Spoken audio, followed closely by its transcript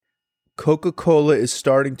Coca-Cola is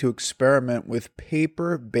starting to experiment with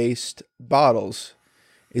paper-based bottles.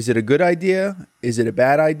 Is it a good idea? Is it a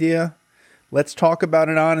bad idea? Let's talk about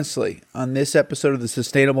it honestly on this episode of the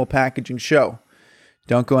Sustainable Packaging Show.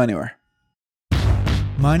 Don't go anywhere.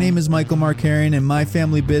 My name is Michael Markarian, and my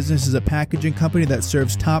family business is a packaging company that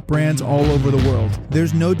serves top brands all over the world.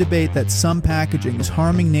 There's no debate that some packaging is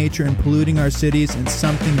harming nature and polluting our cities, and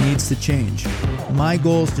something needs to change. My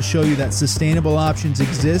goal is to show you that sustainable options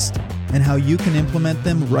exist and how you can implement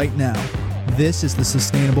them right now. This is the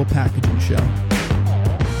Sustainable Packaging Show.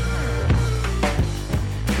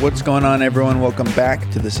 What's going on, everyone? Welcome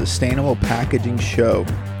back to the Sustainable Packaging Show.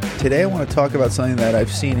 Today I want to talk about something that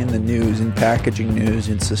I've seen in the news, in packaging news,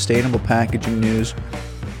 in sustainable packaging news,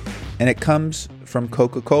 and it comes from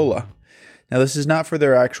Coca-Cola. Now, this is not for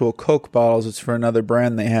their actual Coke bottles, it's for another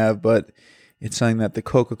brand they have, but it's something that the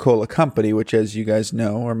Coca-Cola company, which as you guys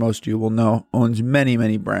know, or most of you will know, owns many,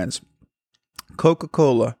 many brands.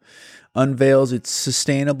 Coca-Cola unveils its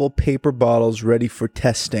sustainable paper bottles ready for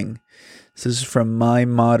testing. This is from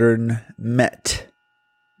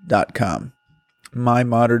mymodernmet.com.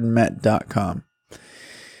 mymodernmet.com.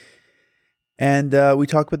 And we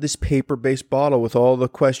talk about this paper-based bottle with all the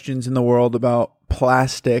questions in the world about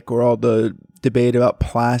plastic, or all the debate about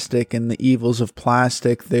plastic and the evils of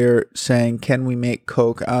plastic. They're saying, can we make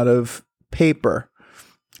Coke out of paper?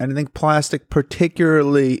 And I think plastic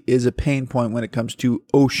particularly is a pain point when it comes to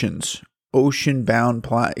oceans, ocean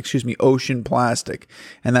plastic.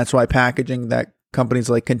 And that's why packaging that companies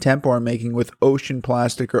like Contempo are making with ocean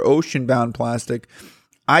plastic or ocean-bound plastic,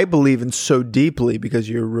 I believe in so deeply, because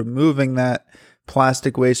you're removing that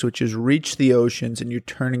plastic waste which has reached the oceans and you're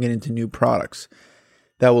turning it into new products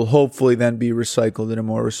that will hopefully then be recycled in a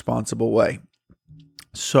more responsible way.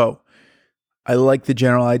 So I like the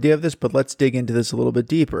general idea of this, but let's dig into this a little bit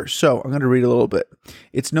deeper. So I'm going to read a little bit.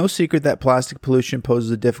 It's no secret that plastic pollution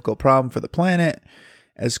poses a difficult problem for the planet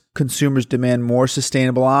as consumers demand more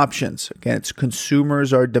sustainable options. Again, it's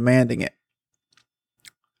consumers are demanding it.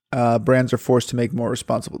 Brands are forced to make more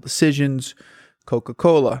responsible decisions.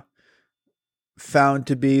 Coca-Cola, found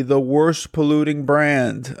to be the worst polluting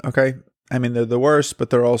brand. Okay, I mean, they're the worst,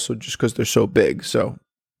 but they're also just because they're so big. So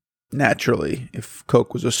naturally, if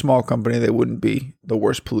Coke was a small company, they wouldn't be the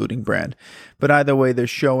worst polluting brand. But either way, they're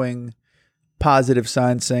showing positive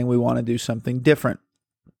signs saying we want to do something different.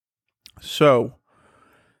 So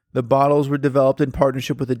the bottles were developed in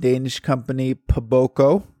partnership with a Danish company,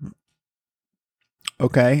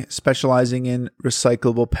 Coca, specializing in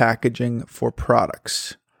recyclable packaging for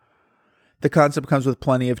products. The concept comes with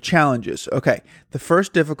plenty of challenges. Okay, the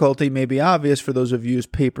first difficulty may be obvious for those of you who use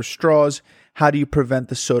paper straws. How do you prevent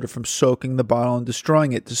the soda from soaking the bottle and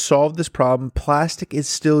destroying it? To solve this problem, plastic is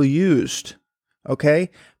still used. Okay?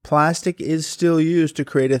 Plastic is still used to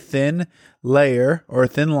create a thin layer or a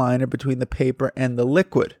thin liner between the paper and the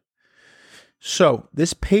liquid. So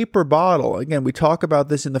this paper bottle, again, we talk about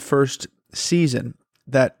this in the first season,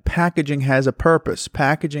 that packaging has a purpose.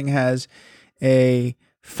 Packaging has a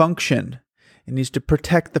function. It needs to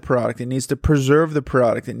protect the product. It needs to preserve the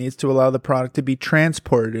product. It needs to allow the product to be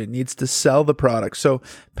transported. It needs to sell the product. So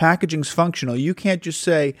packaging's functional. You can't just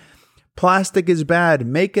say, plastic is bad,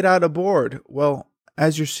 make it out of board. Well,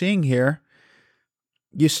 as you're seeing here,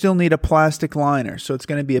 you still need a plastic liner. So it's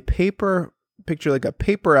going to be a paper, picture like a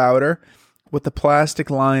paper outer with a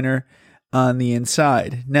plastic liner on the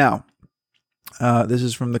inside. Now, this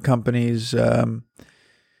is from the company's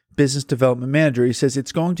business development manager. He says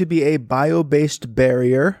it's going to be a bio-based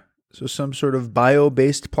barrier, so some sort of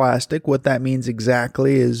bio-based plastic. What that means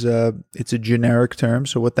exactly is it's a generic term,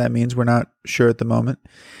 so what that means we're not sure at the moment.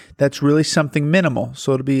 That's really something minimal,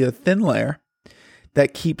 so it'll be a thin layer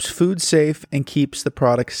that keeps food safe and keeps the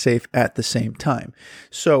product safe at the same time.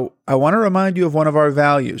 So I want to remind you of one of our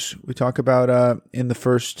values. We talk about in the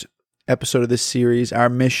first episode of this series, our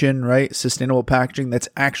mission, right? Sustainable packaging that's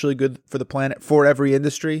actually good for the planet, for every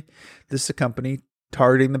industry. This is a company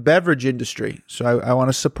targeting the beverage industry. So I want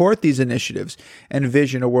to support these initiatives and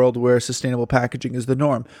envision a world where sustainable packaging is the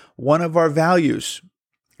norm. One of our values,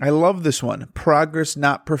 I love this one, progress,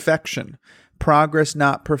 not perfection. Progress,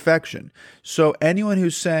 not perfection. So anyone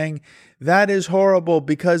who's saying that is horrible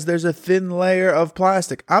because there's a thin layer of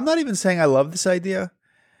plastic, I'm not even saying I love this idea,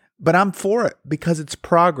 but I'm for it because it's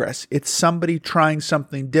progress. It's somebody trying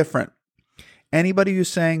something different. Anybody who's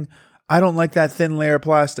saying, I don't like that thin layer of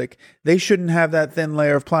plastic, they shouldn't have that thin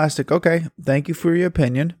layer of plastic. Okay, thank you for your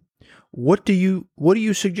opinion. What do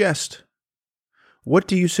you suggest? What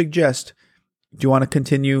do you suggest? Do you want to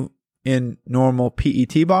continue in normal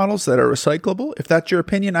PET bottles that are recyclable? If that's your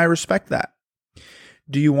opinion, I respect that.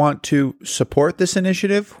 Do you want to support this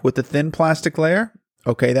initiative with a thin plastic layer?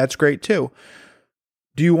 Okay, that's great too.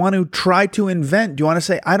 Do you want to try to invent? Do you want to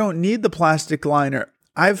say, I don't need the plastic liner.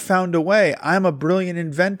 I've found a way. I'm a brilliant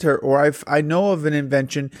inventor, or I know of an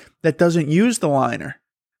invention that doesn't use the liner,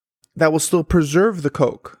 that will still preserve the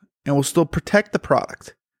Coke and will still protect the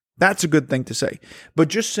product. That's a good thing to say. But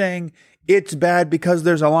just saying it's bad because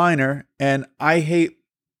there's a liner and I hate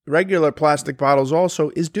regular plastic bottles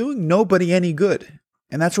also is doing nobody any good.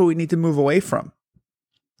 And that's what we need to move away from.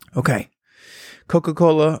 Okay.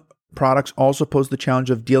 Coca-Cola products also pose the challenge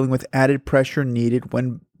of dealing with added pressure needed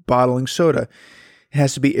when bottling soda. It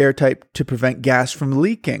has to be airtight to prevent gas from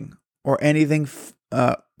leaking or anything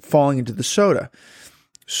falling into the soda.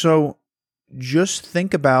 So just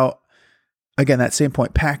think about, again, that same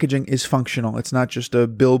point. Packaging is functional. It's not just a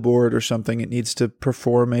billboard or something. It needs to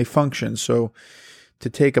perform a function. So to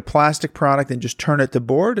take a plastic product and just turn it to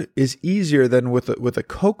board is easier than with a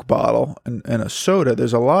Coke bottle and a soda.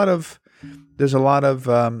 There's a lot of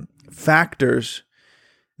factors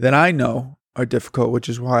that I know are difficult, which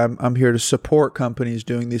is why I'm here to support companies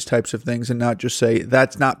doing these types of things and not just say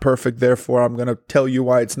that's not perfect, therefore I'm going to tell you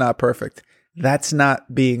why it's not perfect. That's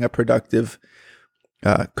not being a productive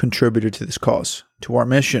contributor to this cause, to our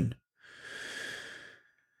mission.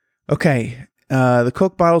 Okay, the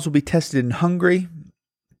Coke bottles will be tested in Hungary.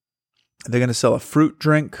 They're going to sell a fruit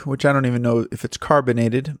drink, which I don't even know if it's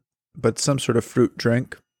carbonated, but some sort of fruit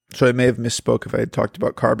drink. So I may have misspoke if I had talked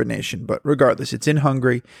about carbonation, but regardless, it's in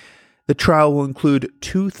Hungary. The trial will include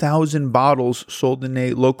 2,000 bottles sold in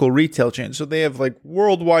a local retail chain. So they have like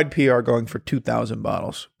worldwide PR going for 2,000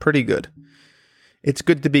 bottles. Pretty good. It's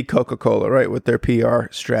good to be Coca-Cola, right, with their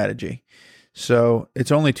PR strategy. So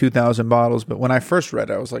it's only 2,000 bottles, but when I first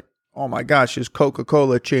read it, I was like, oh my gosh, is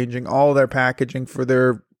Coca-Cola changing all their packaging for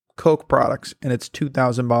their Coke products? And it's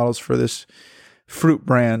 2,000 bottles for this fruit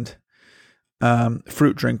brand,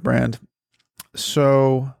 fruit drink brand.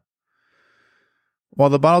 So while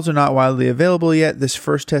the bottles are not widely available yet, this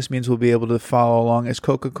first test means we'll be able to follow along as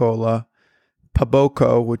Coca-Cola,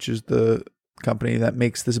 Coca, which is the company that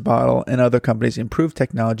makes this bottle, and other companies improve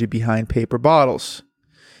technology behind paper bottles.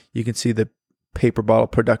 You can see the paper bottle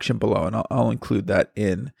production below, and I'll include that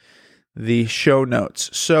in the show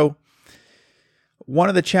notes. So one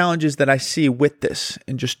of the challenges that I see with this,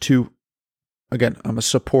 and just to, again, I'm a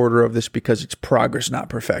supporter of this because it's progress, not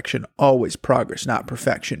perfection. Always progress, not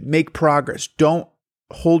perfection. Make progress. Don't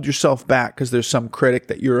hold yourself back because there's some critic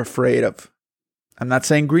that you're afraid of. I'm not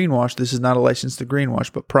saying greenwash. This is not a license to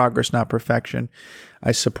greenwash, but progress, not perfection,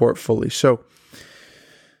 I support fully. So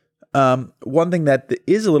one thing that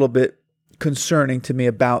is a little bit concerning to me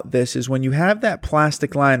about this is when you have that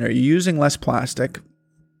plastic liner, you're using less plastic,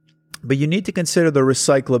 but you need to consider the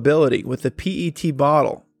recyclability with the PET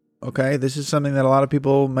bottle. Okay, this is something that a lot of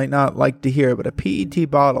people might not like to hear, but a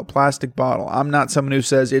PET bottle, plastic bottle, I'm not someone who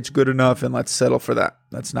says it's good enough and let's settle for that.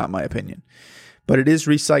 That's not my opinion. But it is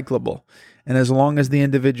recyclable. And as long as the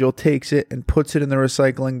individual takes it and puts it in the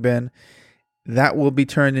recycling bin, that will be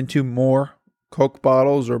turned into more Coke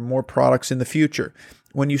bottles or more products in the future.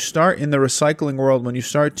 When you start in the recycling world, when you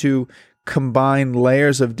start to combine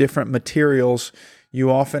layers of different materials, you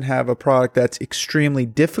often have a product that's extremely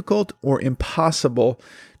difficult or impossible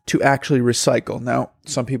to actually recycle. Now,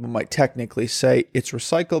 some people might technically say it's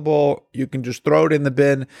recyclable, you can just throw it in the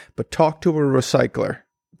bin, but talk to a recycler.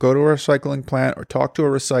 Go to a recycling plant or talk to a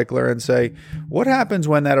recycler and say, what happens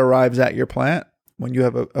when that arrives at your plant? When you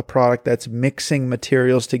have a product that's mixing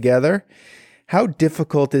materials together, how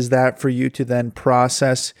difficult is that for you to then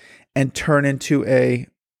process and turn into a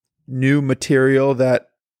new material that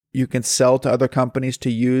you can sell to other companies to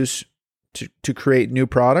use to create new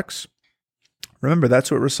products? Remember, that's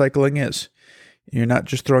what recycling is. You're not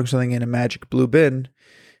just throwing something in a magic blue bin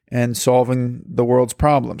and solving the world's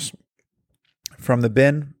problems. From the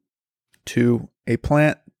bin to a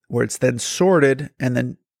plant where it's then sorted and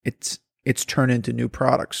then it's turned into new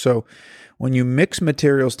products. So when you mix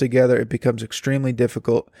materials together, it becomes extremely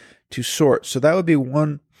difficult to sort. So that would be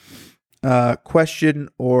one question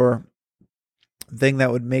or thing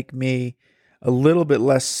that would make me a little bit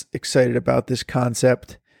less excited about this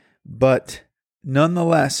concept. But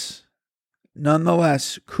nonetheless,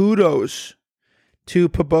 kudos to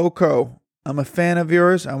Coca. I'm a fan of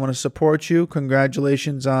yours. I want to support you.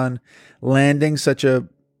 Congratulations on landing such a,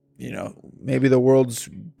 maybe the world's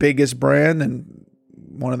biggest brand and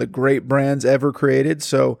one of the great brands ever created.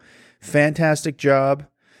 So fantastic job.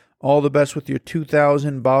 All the best with your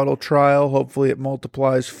 2,000 bottle trial. Hopefully it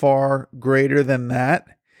multiplies far greater than that.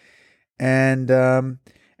 And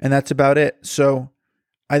that's about it. So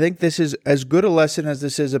I think this is as good a lesson as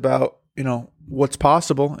this is about what's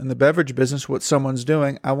possible in the beverage business, what someone's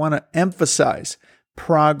doing. I want to emphasize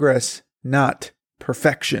progress, not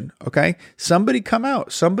perfection. Okay. Somebody come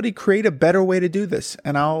out, somebody create a better way to do this.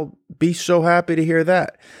 And I'll be so happy to hear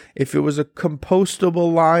that. If it was a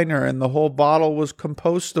compostable liner and the whole bottle was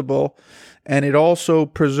compostable and it also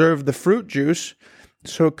preserved the fruit juice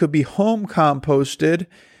so it could be home composted,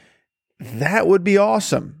 that would be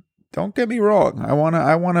awesome. Don't get me wrong. I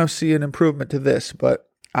want to see an improvement to this, but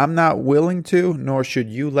I'm not willing to, nor should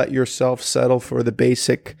you let yourself settle for the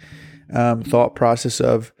basic thought process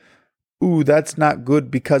of, ooh, that's not good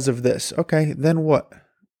because of this. Okay, then what?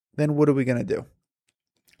 Then what are we going to do?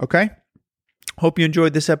 Okay? Hope you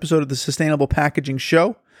enjoyed this episode of the Sustainable Packaging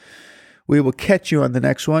Show. We will catch you on the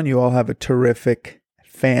next one. You all have a terrific,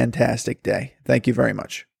 fantastic day. Thank you very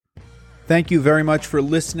much. Thank you very much for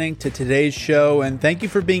listening to today's show, and thank you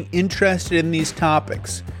for being interested in these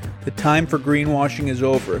topics. The time for greenwashing is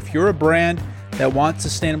over. If you're a brand that wants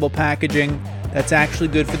sustainable packaging that's actually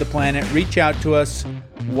good for the planet, reach out to us.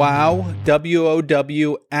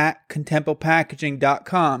 WOW at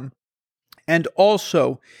contempopackaging.com. And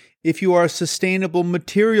also, if you are a sustainable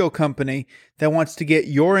material company that wants to get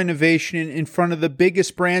your innovation in front of the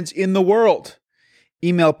biggest brands in the world,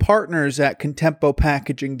 email partners at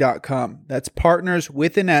contempopackaging.com. That's partners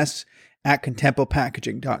with an S at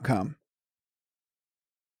contempopackaging.com.